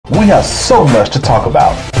We have so much to talk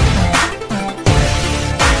about.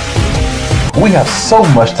 We have so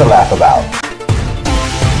much to laugh about.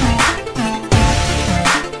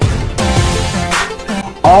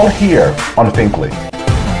 All here on Finkley.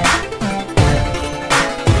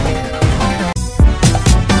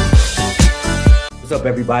 What's up,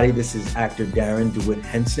 everybody? This is actor Darren DeWitt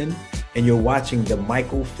Henson, and you're watching The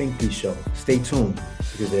Michael Finkley Show. Stay tuned,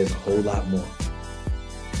 because there's a whole lot more.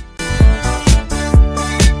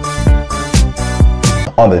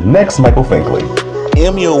 On the next Michael Finkley.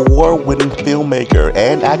 Emmy Award-winning filmmaker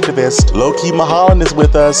and activist Loki Mahalan is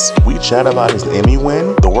with us. We chat about his Emmy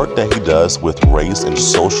win, the work that he does with race and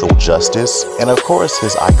social justice, and of course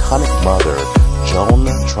his iconic mother, Joan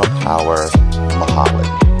Trump-Tower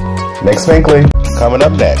Mahalan. Next Finkley. Coming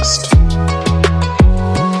up next.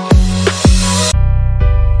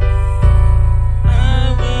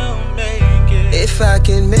 If I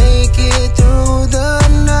can make it through the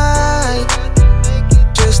night,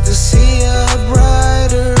 just to see a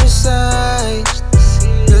brighter side,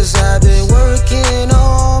 'cause I've been working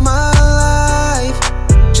all my life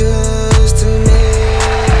just to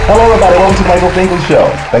make. Hello everybody, welcome to Michael Finkley Show.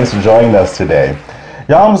 Thanks for joining us today.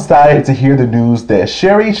 Y'all, I'm excited to hear the news that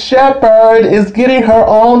Sherri Shepherd is getting her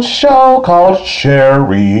own show called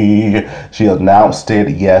Sherri. She announced it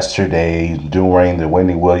yesterday during the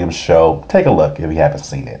Wendy Williams show. Take a look if you haven't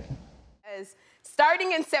seen it.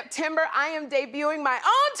 Starting in September, I am debuting my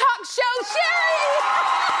own talk show, Sherri!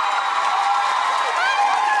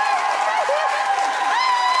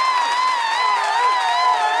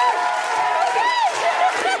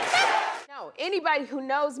 Anybody who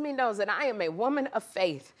knows me knows that I am a woman of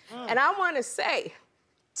faith. And I want to say,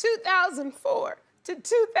 2004 to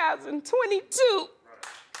 2022,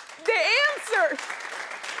 the answer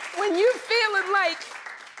when you're feeling like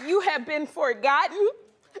you have been forgotten,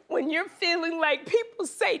 when you're feeling like people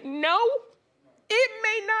say no, it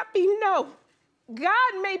may not be no.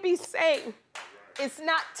 God may be saying, it's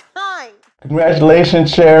not time.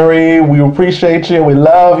 Congratulations, Sherri. We appreciate you. We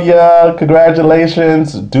love you.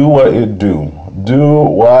 Congratulations. Do what it do. Do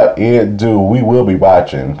what it do. We will be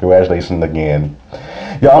watching. Congratulations again.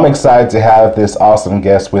 Y'all, I'm excited to have this awesome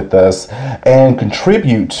guest with us and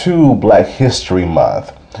contribute to Black History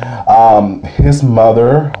Month. His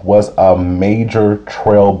mother was a major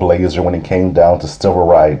trailblazer when it came down to civil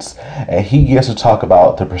rights, and he gets to talk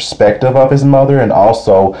about the perspective of his mother and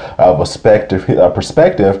also a perspective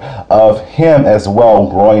of him as well,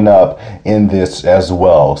 growing up in this as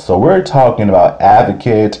well. So we're talking about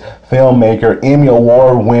advocate, filmmaker, Emmy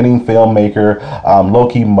Award-winning filmmaker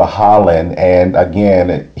Loki Mahalan, and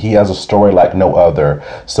again, he has a story like no other.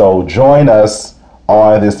 So join us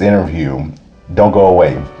on this interview. Don't go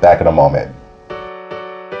away. Back in a moment.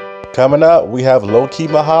 Coming up, we have Loki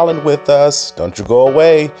Mahalan with us. Don't you go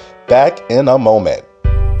away. Back in a moment.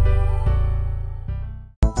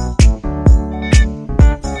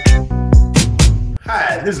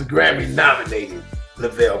 Hi, this is Grammy-nominated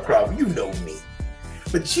Lavelle Crawford. You know me.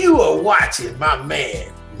 But you are watching my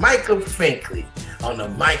man, Michael Finkley, on the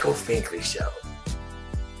Michael Finkley Show.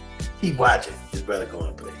 Keep watching. His brother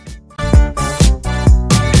going to play.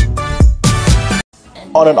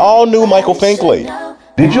 On an all-new Michael Finkley.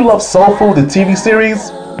 Did you love Soul Food, the TV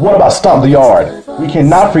series? What about Stomp the Yard? We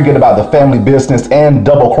cannot forget about The Family Business and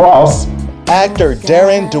Double Cross. Actor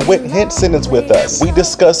Darren DeWitt Henson is with us. We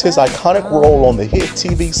discuss his iconic role on the hit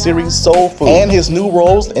TV series Soul Food and his new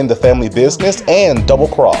roles in The Family Business and Double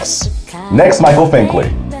Cross. Next, Michael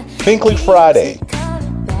Finkley. Finkley Friday.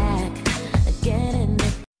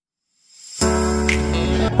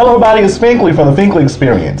 Hello everybody, it's Finkley from the Finkley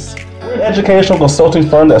Experience. We're an educational consulting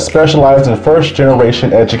firm that specializes in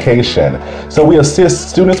first-generation education. So we assist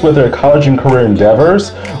students with their college and career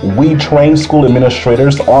endeavors. We train school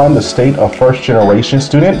administrators on the state of first-generation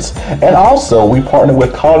students. And also, we partner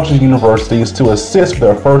with colleges and universities to assist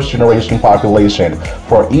their first-generation population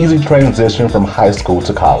for easy transition from high school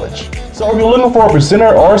to college. So if you're looking for a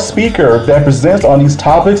presenter or speaker that presents on these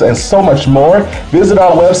topics and so much more, visit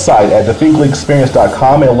our website at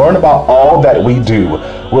thefinkleyexperience.com and learn about all that we do.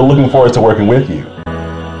 We're looking forward to working with you.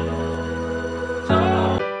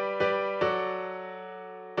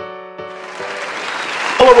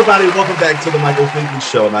 Hello everybody, welcome back to the Michael Finkley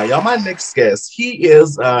Show. Now y'all, my next guest, he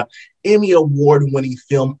is Emmy Award-winning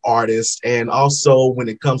film artist, and also when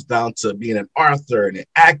it comes down to being an author and an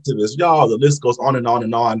activist, y'all, the list goes on and on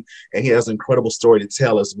and on, and he has an incredible story to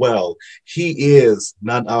tell as well. He is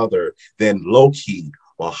none other than Loki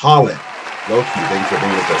Mahalan. Loki, thank you for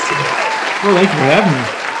being with us today. Well, thank you for having me.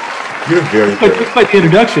 You're very good. Quite the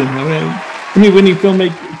introduction. I mean, when you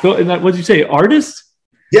what did you say, artist?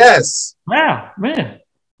 Yes. Wow, man.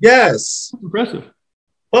 Yes. Impressive.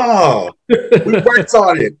 Oh, we worked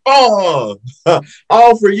on it. Oh,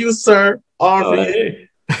 all for you, sir. All for you. Hey.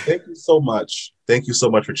 Thank you so much. Thank you so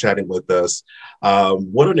much for chatting with us.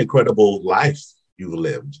 What an incredible life you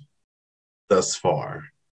lived thus far,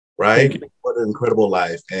 right? What an incredible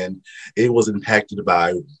life. And it was impacted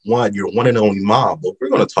by your one and only mom, but we're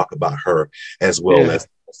going to talk about her as well as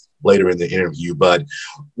later in the interview. But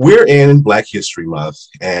we're in Black History Month,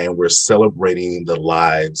 and we're celebrating the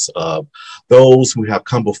lives of those who have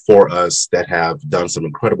come before us that have done some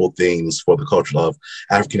incredible things for the culture of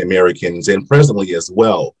African Americans and presently as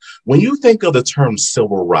well. When you think of the term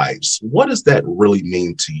civil rights, what does that really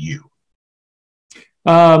mean to you?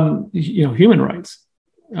 Human rights.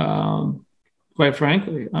 Quite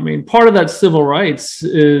frankly, I mean, part of that civil rights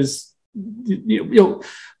is,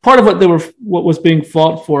 part of what was being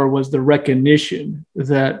fought for was the recognition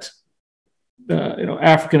that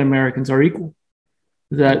African Americans are equal,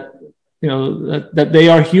 that that they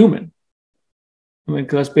are human. I mean,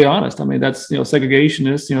 'cause let's be honest. I mean, that's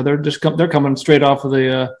segregationists. They're coming straight off of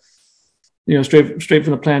the straight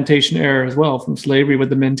from the plantation era as well, from slavery, with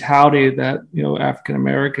the mentality that African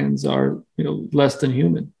Americans are less than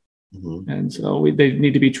human, and so they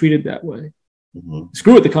need to be treated that way.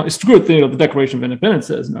 Screw it. The Declaration of Independence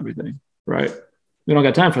says and everything, right? We don't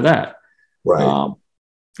got time for that, right?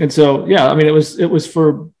 And so, I mean, it was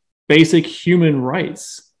for basic human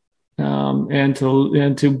rights, and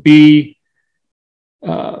to be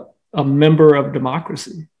a member of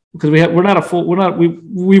democracy, because we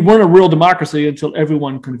weren't a real democracy until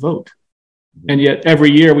everyone could vote, and yet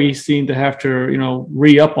every year we seem to have to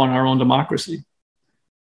re-up on our own democracy.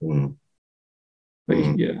 But,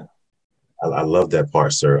 yeah. I love that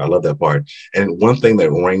part, sir. I love that part. And one thing that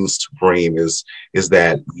reigns supreme is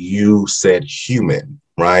that you said human,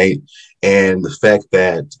 right? And the fact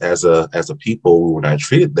that as a people, we were not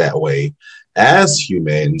treated that way as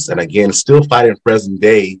humans, and again, still fighting present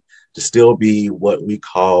day to still be what we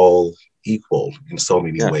call equal in so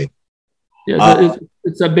many ways. Yeah,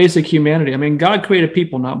 it's a basic humanity. I mean, God created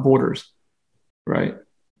people, not borders, right?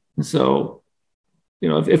 And so,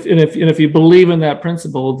 if you believe in that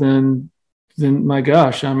principle, then my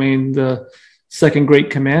gosh, I mean, the second great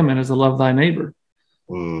commandment is to love thy neighbor.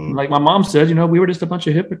 Like my mom said, we were just a bunch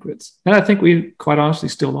of hypocrites. And I think we quite honestly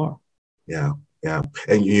still are. Yeah. Yeah.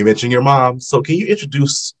 And you mentioned your mom. So can you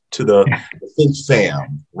introduce to the Think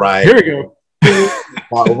fam, right? Here we go.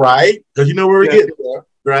 All right. Because where we're getting there,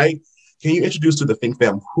 right? Can you introduce to the Think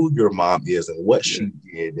fam who your mom is and what she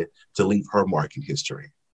did to leave her mark in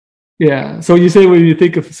history? Yeah. So you say when you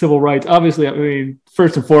think of civil rights, obviously, I mean,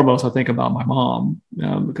 first and foremost, I think about my mom,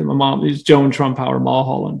 because my mom is Joan Trumpauer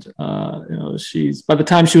Mulholland. She's, by the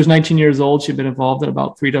time she was 19 years old, she'd been involved in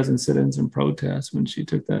about 36 sit-ins and protests when she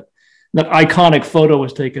took that iconic photo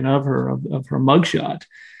was taken of her mugshot,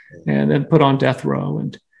 and then put on death row.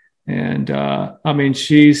 And I mean,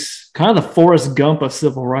 she's kind of the Forrest Gump of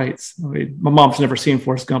civil rights. I mean, my mom's never seen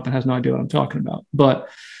Forrest Gump and has no idea what I'm talking about, but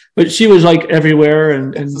she was like everywhere.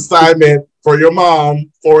 And assignment for your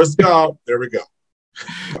mom, Forrest Gump. There we go.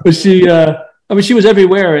 But she was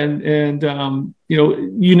everywhere, and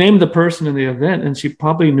you named the person in the event, and she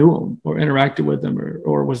probably knew them or interacted with them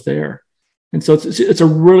or was there. And so it's a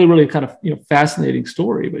really, really kind of fascinating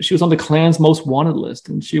story. But she was on the Klan's most wanted list,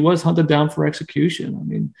 and she was hunted down for execution. I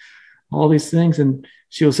mean, all these things, and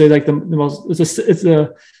she will say like the most.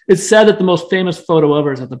 It's sad that the most famous photo of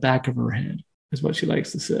her is at the back of her head, is what she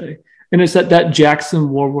likes to say, and it's that Jackson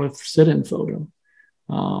Warworth sit-in photo,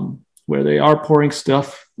 where they are pouring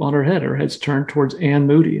stuff on her head. Her head's turned towards Ann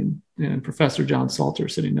Moody and Professor John Salter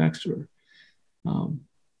sitting next to her.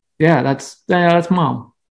 That's mom.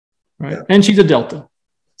 Right. Yeah. And she's a Delta.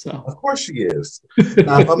 So of course she is.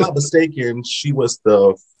 Now, if I'm not mistaken, she was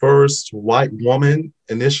the first white woman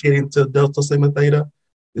initiating to Delta Sigma Theta.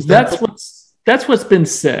 That's what's been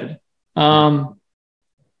said. That's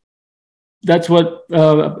what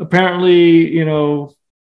apparently, the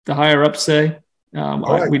higher ups say.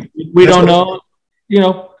 Right. We don't know.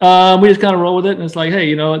 We just kind of roll with it, and it's like,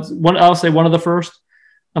 hey, it's one. I'll say one of the first.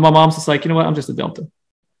 And my mom's just like, I'm just a Delta.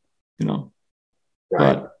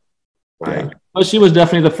 Right. Right. Yeah. But she was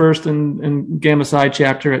definitely the first in Gamma Psi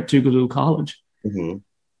chapter at Tougaloo College.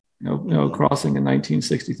 Crossing in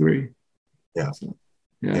 1963. Yeah. So,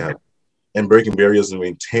 yeah. And breaking barriers and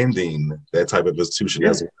maintaining that type of institution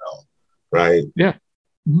as well. Right. Yeah.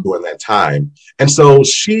 During that time. And so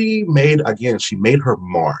she made her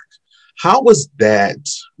mark. How was that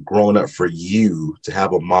growing up for you to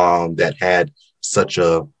have a mom that had such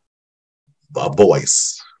a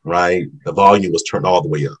voice, right? The volume was turned all the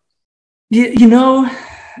way up. Yeah,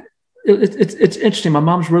 it's interesting. My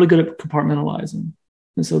mom's really good at compartmentalizing.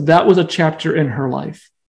 And so that was a chapter in her life.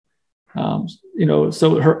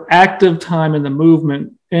 So her active time in the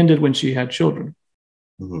movement ended when she had children.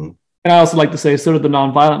 Mm-hmm. And I also like to say sort of the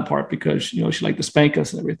nonviolent part, because, she liked to spank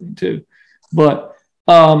us and everything too. But,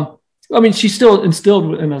 she still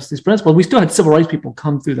instilled in us these principles. We still had civil rights people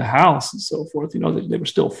come through the house and so forth. They were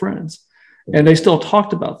still friends, and they still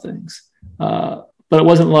talked about things. But it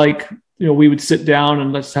wasn't like, we would sit down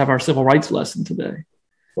and let's have our civil rights lesson today.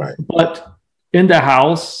 Right. But in the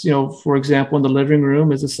house, for example, in the living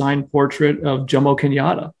room is a signed portrait of Jomo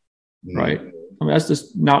Kenyatta, right? That's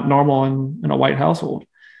just not normal in a white household.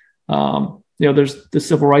 There's the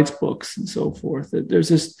civil rights books and so forth. There's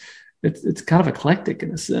this, it's kind of eclectic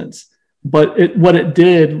in a sense, but what it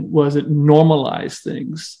did was it normalized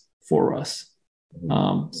things for us.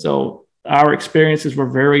 So our experiences were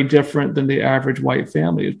very different than the average white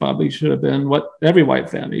family. It probably should have been what every white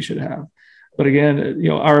family should have. But again,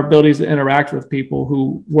 our abilities to interact with people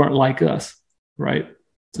who weren't like us, right?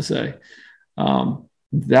 To say,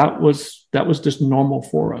 that was just normal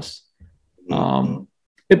for us. And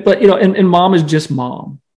mom is just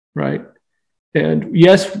mom, right? And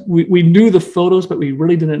yes, we knew the photos, but we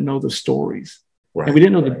really didn't know the stories. Right. And we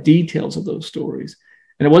didn't know the details of those stories.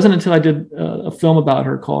 And it wasn't until I did a film about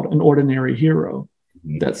her called An Ordinary Hero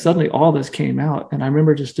that suddenly all this came out. And I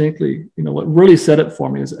remember distinctly, what really set it for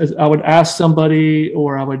me is I would ask somebody,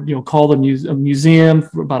 or I would, call a museum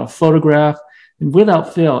about a photograph. And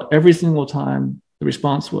without fail, every single time the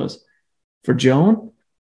response was, for Joan,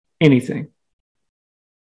 anything.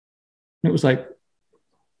 And it was like,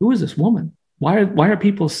 who is this woman? Why are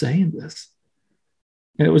people saying this?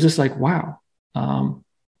 And it was just like, wow.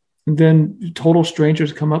 And then total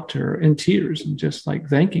strangers come up to her in tears and just like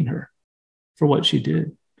thanking her for what she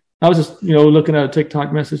did. I was just, looking at a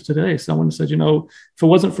TikTok message today. Someone said, if it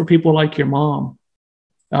wasn't for people like your mom,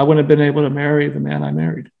 I wouldn't have been able to marry the man I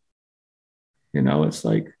married. It's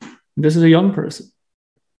like, this is a young person.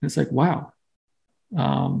 And it's like, wow.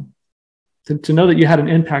 To know that you had an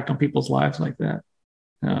impact on people's lives like that,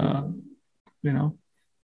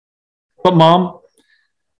 But mom,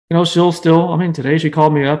 she'll still, today she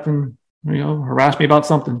called me up and, harassed me about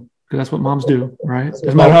something, because that's what moms do, right?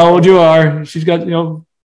 Doesn't matter how old you are, she's got,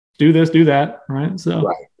 do this, do that, right?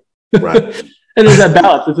 So, right. And there's that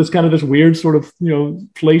balance. It's just kind of this weird sort of,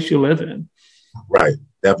 place you live in. Right.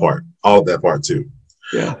 That part, all of that part too.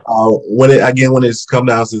 Yeah. When it's come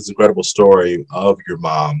down to this incredible story of your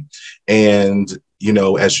mom, and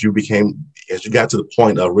as you got to the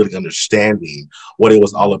point of really understanding what it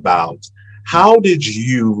was all about, how did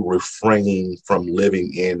you refrain from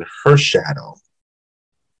living in her shadow?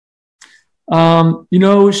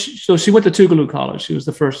 So she went to Tougaloo College. She was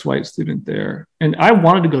the first white student there, and I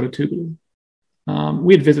wanted to go to Tougaloo.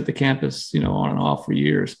 We had visited the campus, on and off for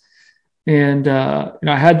years. And, I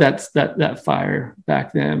had that fire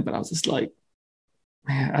back then, but I was just like,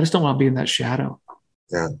 man, I just don't want to be in that shadow.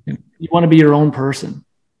 Yeah. You want to be your own person.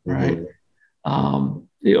 Right.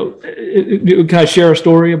 Mm-hmm. Can I share a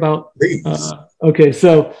story about, okay.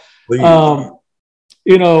 So, I'm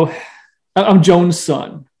Joan's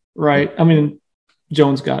son, right? My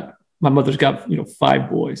mother's got, 5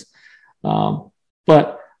 boys.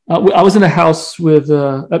 But I was in a house with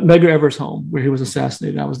at Medgar Evers' home where he was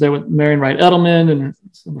assassinated. I was there with Marion Wright Edelman and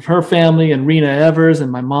some of her family, and Rena Evers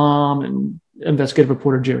and my mom and investigative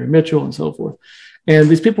reporter Jerry Mitchell and so forth. And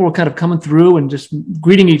these people were kind of coming through and just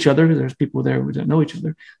greeting each other. There's people there who didn't know each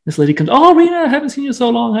other. This lady comes, "Oh, Rena, I haven't seen you so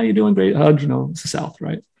long. How you doing?" Great hugs, it's the South,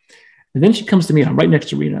 right? And then she comes to me, and I'm right next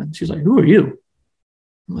to Rena. And she's like, "Who are you?"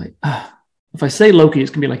 I'm like, if I say Loki,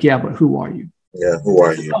 it's gonna be like, "Yeah, but who are you?" Yeah, who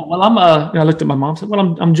are you? Oh, well, I'm I looked at my mom and said,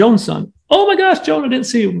 "Well, I'm Joan's son." "Oh my gosh, Joan, I didn't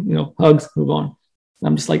see you." Hugs, move on. And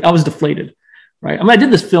I'm just like, I was deflated, right? I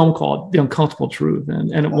did this film called The Uncomfortable Truth,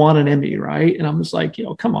 and it won an Emmy, right? And I'm just like,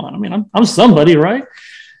 come on. I'm somebody, right?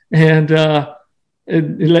 And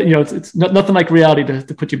it's nothing like reality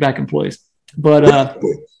to put you back in place. But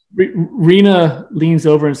Rena leans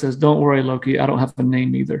over and says, "Don't worry, Loki. I don't have a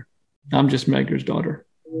name either. I'm just Medgar's daughter."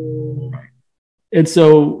 Right. And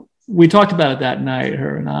so we talked about it that night,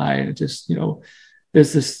 her and I. And just,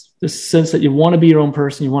 there's this sense that you want to be your own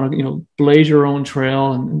person. You want to, blaze your own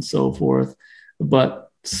trail and so forth. But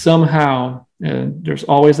somehow, there's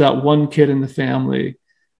always that one kid in the family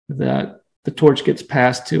that the torch gets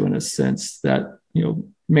passed to, in a sense that,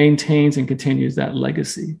 maintains and continues that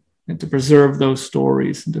legacy, and to preserve those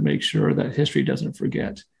stories and to make sure that history doesn't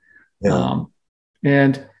forget. Yeah.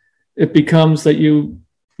 And it becomes that you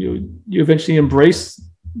eventually embrace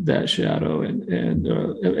that shadow. And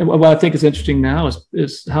what I think is interesting now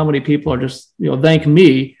is how many people are just, thank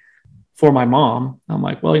me for my mom. I'm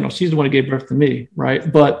like, well, she's the one who gave birth to me,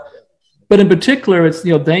 right? But in particular, it's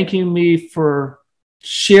thanking me for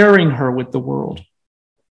sharing her with the world,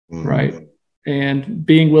 right? And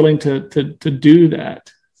being willing to do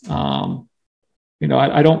that.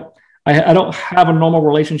 I don't have a normal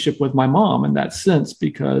relationship with my mom in that sense,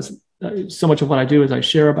 because so much of what I do is I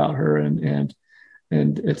share about her, and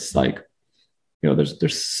it's like,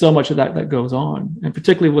 there's so much of that goes on, and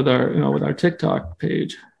particularly with our TikTok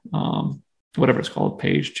page, whatever it's called,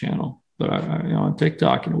 page channel. But on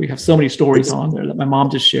TikTok, we have so many stories on there that my mom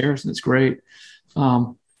just shares, and it's great.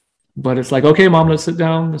 But it's like, okay, Mom, let's sit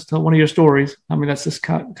down, let's tell one of your stories. I mean, that's just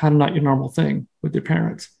kind of not your normal thing with your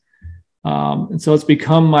parents. And so it's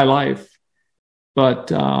become my life.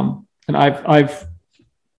 But and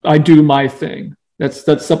I do my thing.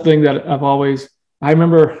 That's something that I've always. I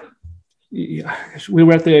remember we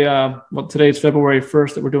were at the today is February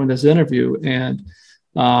 1st that we're doing this interview, and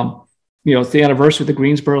it's the anniversary of the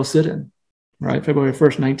Greensboro sit-in, right? February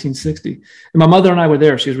 1st, 1960. And my mother and I were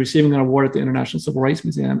there. She was receiving an award at the International Civil Rights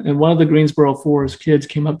Museum. And one of the Greensboro Four's kids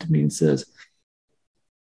came up to me and says,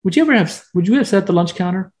 would you have sat at the lunch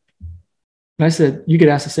counter? And I said, you get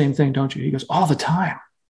asked the same thing, don't you? He goes, all the time.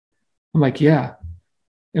 I'm like, yeah.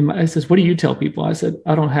 And I says, what do you tell people? I said,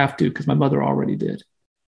 I don't have to, because my mother already did.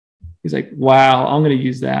 He's like, wow, I'm going to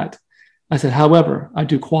use that. I said, however, I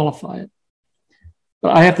do qualify it.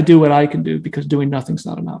 But I have to do what I can do, because doing nothing's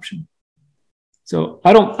not an option. So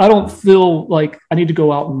I don't feel like I need to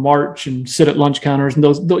go out and march and sit at lunch counters and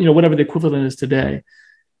those, whatever the equivalent is today.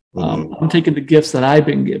 I'm taking the gifts that I've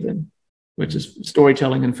been given, which is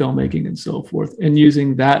storytelling and filmmaking and so forth, and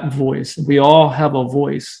using that voice. We all have a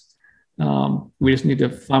voice. We just need to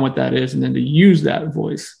find what that is, and then to use that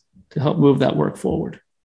voice to help move that work forward.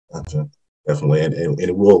 Gotcha. Definitely, and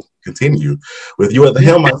it will continue. With you at the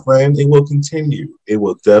helm, my friend, it will continue. It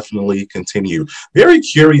will definitely continue. Very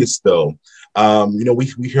curious, though.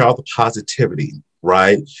 We hear all the positivity,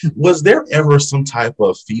 right? Was there ever some type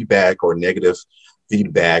of feedback or negative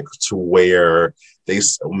feedback to where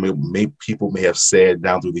people may have said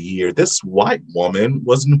down through the year, this white woman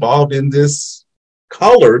was involved in this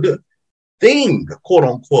colored thing, quote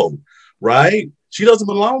unquote, right? She doesn't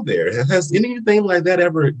belong there. Has anything like that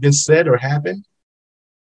ever been said or happened?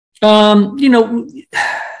 You're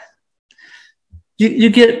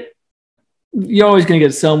always going to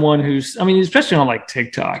get someone who's, especially on like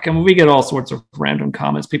TikTok. We get all sorts of random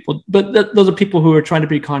comments, but those are people who are trying to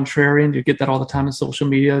be contrarian. You get that all the time in social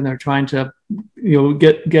media, and they're trying to,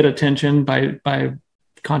 get attention by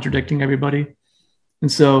contradicting everybody.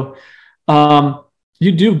 And so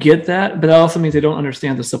you do get that, but that also means they don't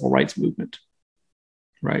understand the civil rights movement.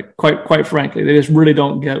 Right. Quite frankly, they just really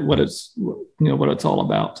don't get what it's all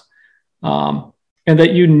about. And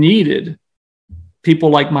that you needed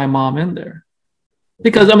people like my mom in there,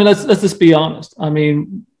 because let's just be honest. America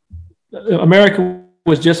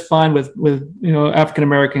was just fine with African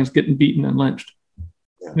Americans getting beaten and lynched.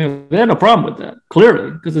 They had no problem with that,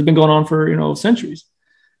 clearly, because it's been going on for centuries.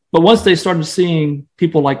 But once they started seeing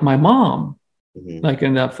people like my mom, like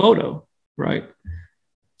in that photo, right,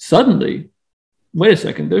 suddenly, wait a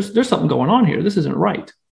second, there's something going on here. This isn't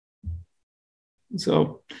right.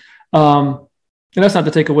 So, and that's not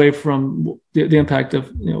to take away from the impact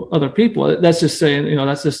of other people. That's just saying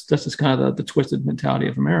that's just kind of the twisted mentality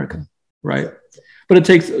of America, right? But it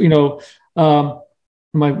takes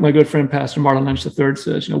my good friend Pastor Martin Lynch III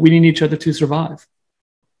says we need each other to survive,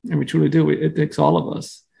 and we truly do. It takes all of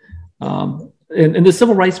us. And the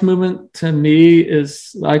civil rights movement, to me,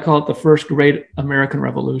 I call it the first great American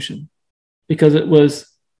Revolution, because it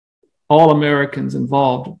was all Americans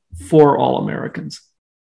involved for all Americans.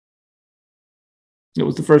 It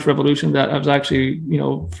was the first revolution that was actually,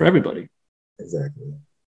 for everybody. Exactly.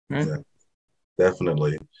 Right. Exactly.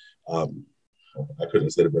 Definitely. I couldn't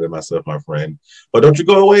have said it better myself, my friend. But don't you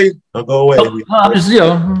go away. Don't go away. I'm just,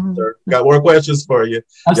 got more questions for you.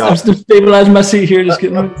 I'm still stabilizing my seat here, just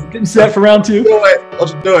getting set for round two. Don't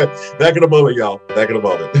you do it. Back in a moment, y'all. Back in a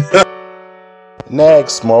moment.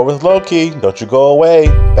 Next, more with Loki. Don't you go away.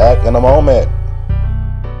 Back in a moment.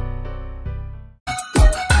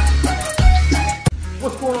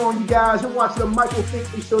 What's going on, you guys? You're watching the Michael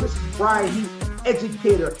Finkley Show. This is Brian Heath,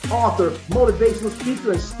 educator, author, motivational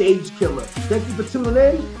speaker, and stage killer. Thank you for tuning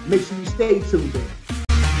in. Make sure you stay tuned in.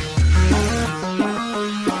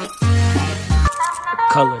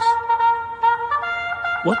 Colors.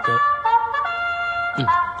 What the?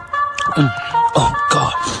 Oh,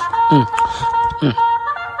 God.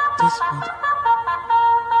 This one.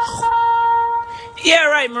 Yeah,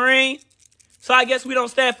 right, Marine. So I guess we don't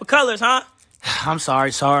stand for colors, huh? I'm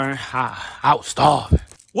sorry. I was starving.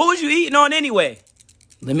 What was you eating on anyway?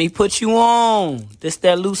 Let me put you on. This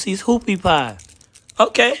that Lucy's hoopie pie.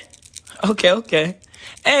 Okay.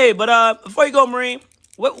 Hey, but before you go, Marine,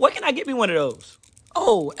 what can I get me one of those?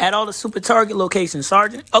 Oh, at all the Super Target locations,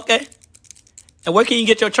 Sergeant. Okay. And where can you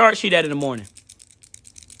get your chart sheet at in the morning?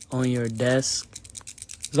 On your desk.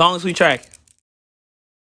 As long as we track it.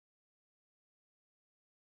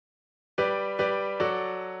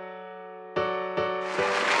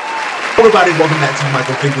 Everybody, welcome back to the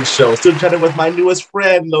Michael Finkley Show. Still chatting with my newest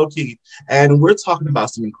friend, Loki, and we're talking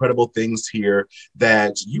about some incredible things here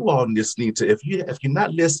that you all just need to, if you're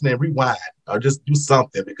not listening, rewind or just do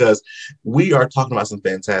something, because we are talking about some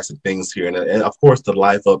fantastic things here, and of course the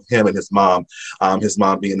life of him and his mom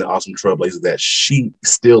being the awesome trailblazer that she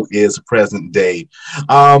still is present day.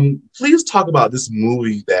 Please talk about this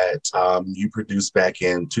movie that you produced back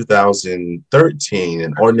in 2013,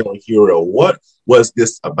 An Ordinary Hero. What was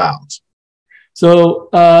this about? So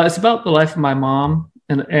it's about the life of my mom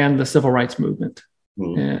and the civil rights movement.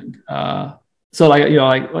 And so,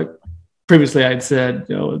 like previously I had said,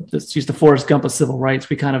 she's the Forrest Gump of civil rights.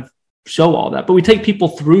 We kind of show all that, but we take people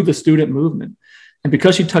through the student movement. And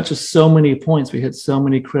because she touches so many points, we hit so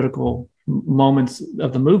many critical moments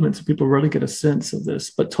of the movement, so people really get a sense of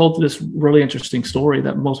this, but told this really interesting story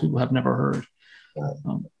that most people have never heard.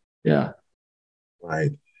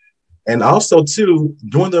 Right. And also, too,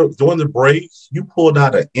 during the break, you pulled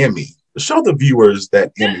out an Emmy. Show the viewers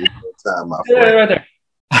that Emmy time, my friend. Right there.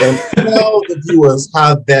 And tell the viewers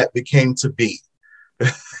how that became to be.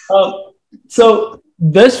 So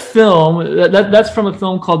this film, that's from a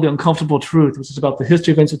film called The Uncomfortable Truth, which is about the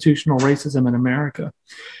history of institutional racism in America.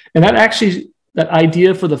 And that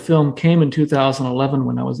idea for the film came in 2011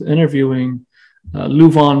 when I was interviewing Lou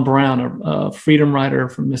Von Brown, a freedom rider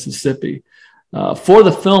from Mississippi, for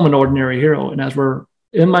the film An Ordinary Hero. And as we're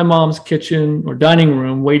in my mom's kitchen or dining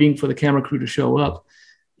room waiting for the camera crew to show up,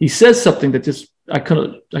 he says something that I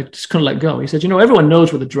just couldn't let go. He said, everyone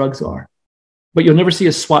knows where the drugs are, but you'll never see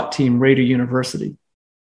a SWAT team raid a university,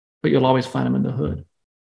 but you'll always find them in the hood.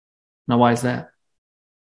 Now, why is that?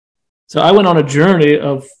 So I went on a journey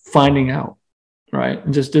of finding out, right?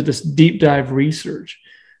 And just did this deep dive research.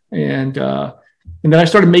 And then I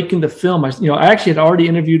started making the film. I actually had already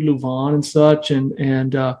interviewed Lou Von and such,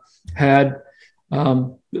 and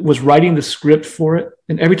was writing the script for it.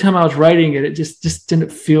 And every time I was writing it, it just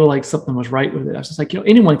didn't feel like something was right with it. I was just like,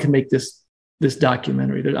 anyone can make this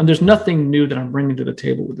documentary. There's nothing new that I'm bringing to the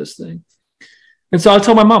table with this thing. And so I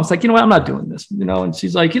told my mom, it's like, what, I'm not doing this, and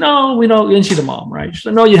she's like, we know, and she's a mom, right? She's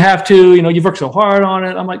like, no, you have to, you've worked so hard on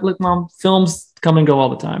it. I'm like, look, Mom, films come and go all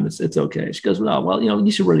the time. It's okay. She goes, well,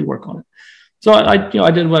 you should really work on it. So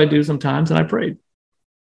I did what I do sometimes, and I prayed.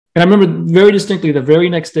 And I remember very distinctly the very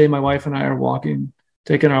next day, my wife and I are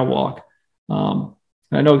taking our walk. And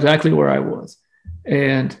I know exactly where I was.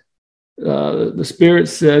 And the Spirit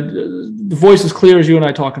said, the voice is clear as you and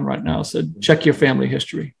I talking right now, said, check your family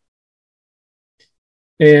history.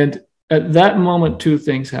 And at that moment, two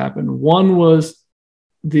things happened. One was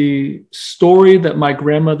the story that my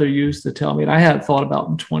grandmother used to tell me, and I hadn't thought about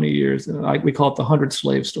in 20 years. And we call it the 100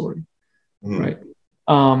 slave story, right?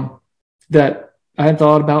 That I hadn't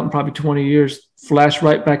thought about in probably 20 years, flashed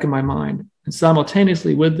right back in my mind. And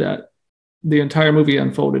simultaneously with that, the entire movie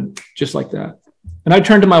unfolded just like that. And I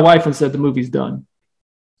turned to my wife and said, the movie's done.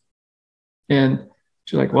 And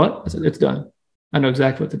she's like, what? I said, it's done. I know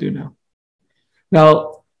exactly what to do now.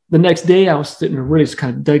 Now, the next day I was sitting and really just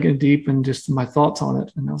kind of digging deep and just my thoughts on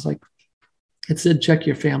it. And I was like, it said, check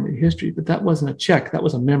your family history, but that wasn't a check. That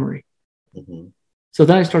was a memory. So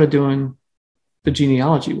then I started doing the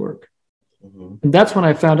genealogy work. And that's when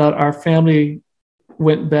I found out our family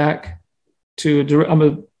went back to, I'm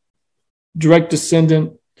a direct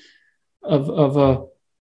descendant of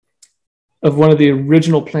one of the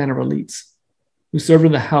original planter elites who served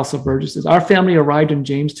in the House of Burgesses. Our family arrived in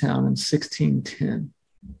Jamestown in 1610.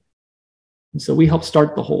 And so we helped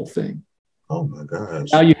start the whole thing. Oh my gosh.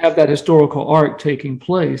 Now you have that historical arc taking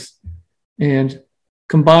place, and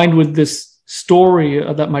combined with this story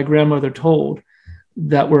that my grandmother told,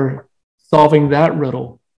 that we're solving that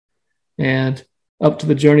riddle, and up to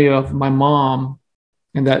the journey of my mom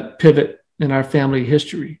and that pivot in our family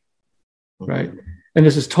history, right? And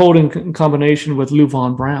this is told in combination with Lou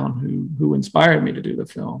Von Brown, who inspired me to do the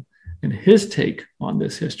film, and his take on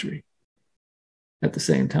this history at the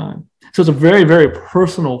same time. So it's a very, very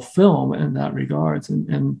personal film in that regards.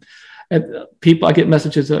 And people, I get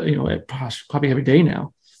messages, probably every day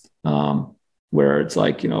now, where it's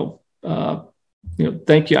like, thank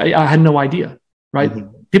you. I had no idea, right?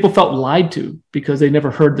 People felt lied to because they never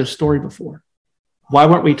heard this story before. Why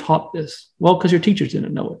weren't we taught this? Well, because your teachers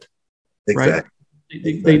didn't know it. Exactly.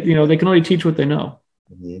 Right? They can only teach what they know,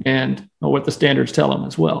 and what the standards tell them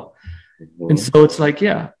as well. And so it's like,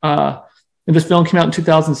 and this film came out in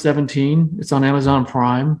 2017. It's on Amazon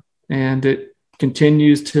Prime, and it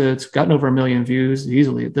continues it's gotten over 1 million views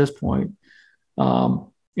easily at this point.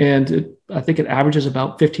 And I think it averages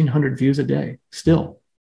about 1,500 views a day still.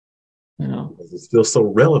 It's still so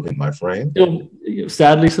relevant, my friend. Still,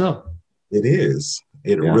 sadly so. It is.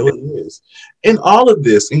 It really is. In all of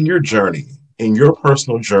this, in your journey, in your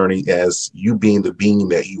personal journey as you being the being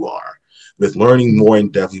that you are, with learning more in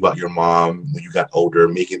depth about your mom when you got older,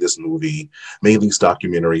 making this movie, making these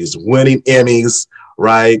documentaries, winning Emmys,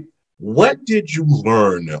 right? What did you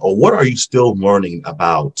learn, or what are you still learning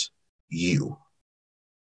about you?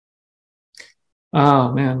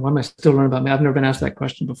 Oh man, what am I still learning about me? I've never been asked that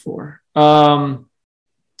question before. I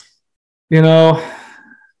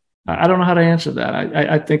don't know how to answer that.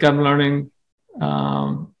 I think I'm learning,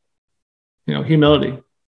 humility.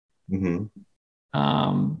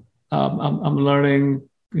 I'm learning,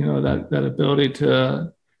 that ability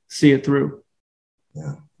to see it through,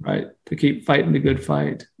 right? To keep fighting the good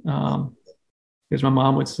fight. As my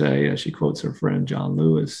mom would say, she quotes her friend John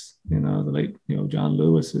Lewis, the late, John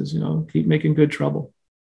Lewis is, keep making good trouble.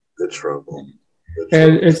 Good trouble.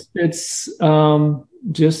 And it's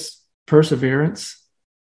just perseverance,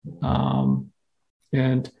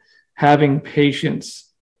 and having patience.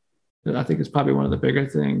 I think is probably one of the bigger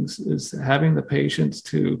things, is having the patience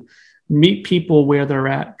to meet people where they're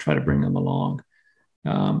at, try to bring them along.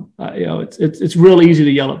 It's real easy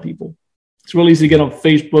to yell at people. It's real easy to get on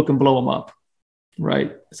Facebook and blow them up,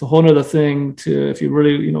 right? It's a whole other thing to, if you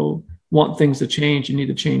really, want things to change, you need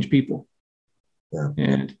to change people. Yeah.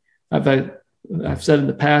 And I've said in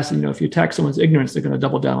the past, if you attack someone's ignorance, they're going to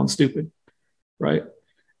double down on stupid, right?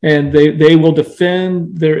 And they will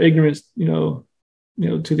defend their ignorance, to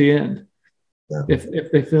the end. Yeah.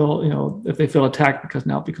 If they feel attacked, because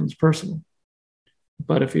now it becomes personal.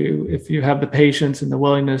 But if you have the patience and the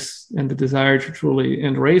willingness and the desire to truly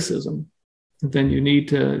end racism, then you need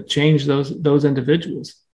to change those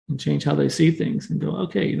individuals and change how they see things and go,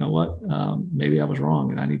 okay, you know what? Maybe I was wrong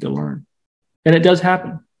and I need to learn. And it does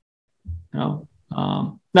happen. Now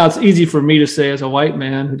it's easy for me to say as a white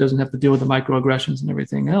man who doesn't have to deal with the microaggressions and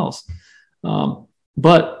everything else.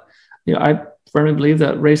 But I firmly believe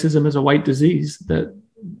that racism is a white disease that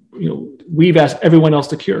we've asked everyone else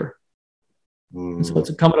to cure. And so it's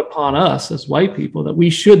incumbent upon us as white people that we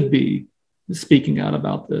should be speaking out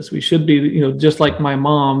about this. We should be, just like my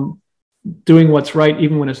mom, doing what's right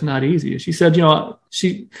even when it's not easy. She said,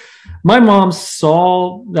 my mom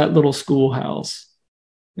saw that little schoolhouse.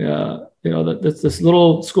 That's this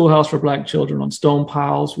little schoolhouse for Black children on stone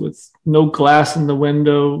piles with no glass in the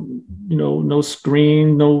window, no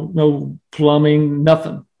screen, no plumbing,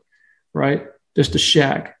 nothing, right? Just a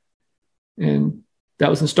shack. And that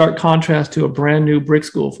was in stark contrast to a brand new brick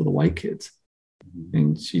school for the white kids.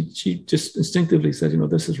 And she just instinctively said,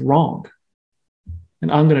 this is wrong.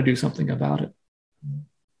 And I'm going to do something about it.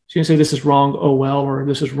 She didn't say this is wrong, oh well, or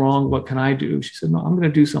this is wrong, what can I do? She said, no, I'm going to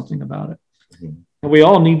do something about it. And we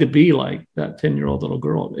all need to be like that 10-year-old little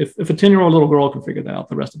girl. If a 10-year-old little girl can figure that out,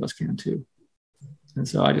 the rest of us can too. And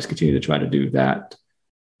so I just continue to try to do that.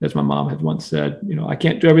 As my mom had once said, I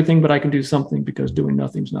can't do everything, but I can do something, because doing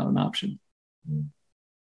nothing is not an option.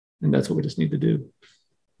 And that's what we just need to do.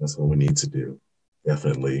 That's what we need to do.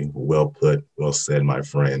 Definitely. Well put. Well said, my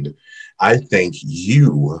friend. I thank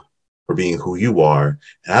you for being who you are.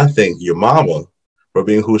 And I thank your mama for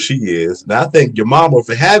being who she is. And I thank your mama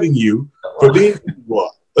for having you for being who you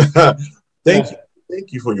are. Thank you.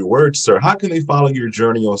 Thank you for your words, sir. How can they follow your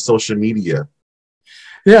journey on social media?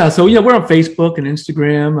 Yeah, so we're on Facebook and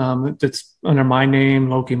Instagram. It's under my name,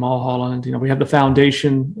 Loki Mulholland. We have the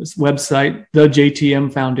foundation website,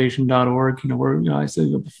 thejtmfoundation.org. I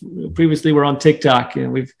said previously we're on TikTok,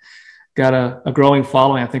 and we've got a growing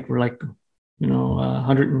following. I think we're like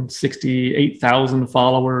 168,000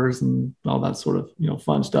 followers and all that sort of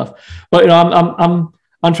fun stuff. But I'm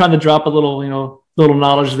trying to drop a little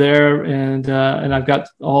knowledge there, and I've got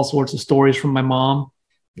all sorts of stories from my mom.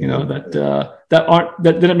 That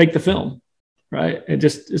didn't make the film, right? It's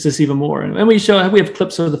just even more. And we have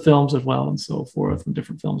clips of the films as well and so forth, and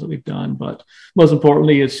different films that we've done. But most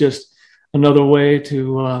importantly, it's just another way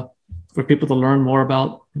for people to learn more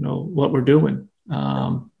about what we're doing.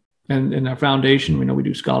 And in our foundation, we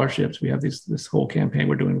do scholarships. We have this whole campaign.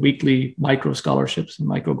 We're doing weekly micro scholarships and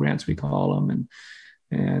micro grants, we call them,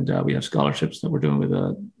 And we have scholarships that we're doing with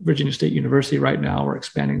Virginia State University right now. We're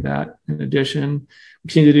expanding that. In addition, we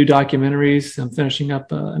continue to do documentaries. I'm finishing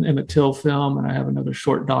up an Emmett Till film, and I have another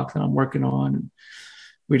short doc that I'm working on.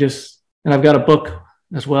 And I've got a book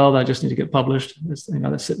as well that I just need to get published. It's,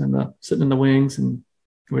 that's sitting in the wings, and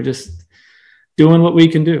we're just doing what we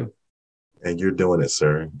can do. And you're doing it,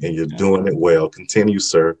 sir. And you're doing it well. Continue,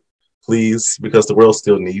 sir. Please, because the world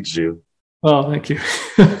still needs you. Oh, thank you.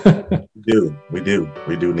 We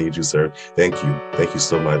do need you, sir. Thank you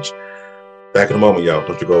so much. Back in a moment, y'all.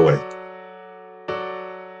 Don't you go away.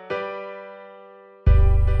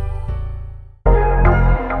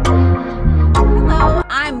 Hello,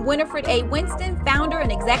 I'm Winifred A. Winston, founder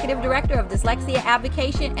and executive director of Dyslexia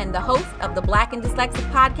Advocation and the host of the Black and Dyslexic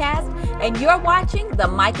podcast, and you're watching The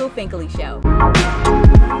Michael Finkley Show.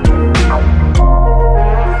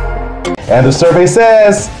 And the survey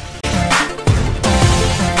says,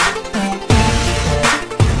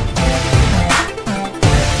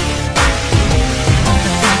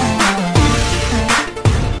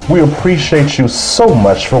 we appreciate you so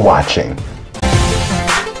much for watching.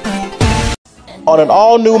 On an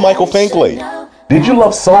all-new Michael Finkley. Did you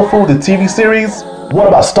love Soul Food, the TV series? What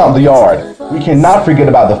about Stomp the Yard? We cannot forget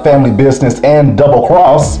about The Family Business and Double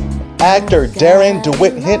Cross. Actor Darren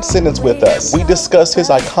DeWitt Henson is with us. We discuss his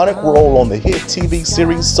iconic role on the hit TV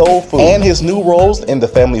series Soul Food and his new roles in The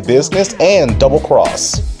Family Business and Double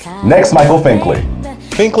Cross. Next, Michael Finkley.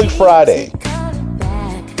 Finkley Friday.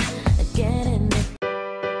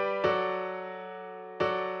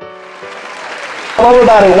 Hello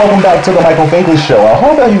everybody, welcome back to the Michael Finkley Show. I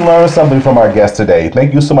hope that you learned something from our guest today.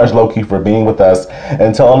 Thank you so much, Loki, for being with us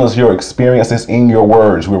and telling us your experiences in your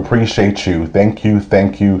words. We appreciate you. Thank you,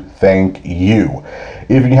 thank you, thank you.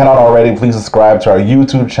 If you haven't already, please subscribe to our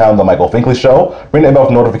YouTube channel, The Michael Finkley Show. Ring that bell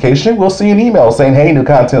for notification. We'll see an email saying, hey, new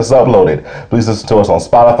content is uploaded. Please listen to us on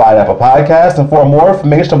Spotify and Apple Podcasts. And for more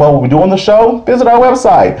information about what we do on the show, visit our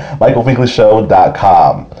website,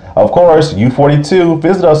 michaelfinkley.com. Of course, U42,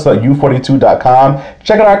 visit us at u42.com.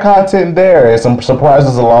 Check out our content there. There's some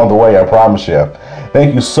surprises along the way, I promise you.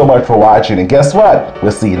 Thank you so much for watching. And guess what?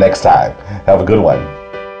 We'll see you next time. Have a good one.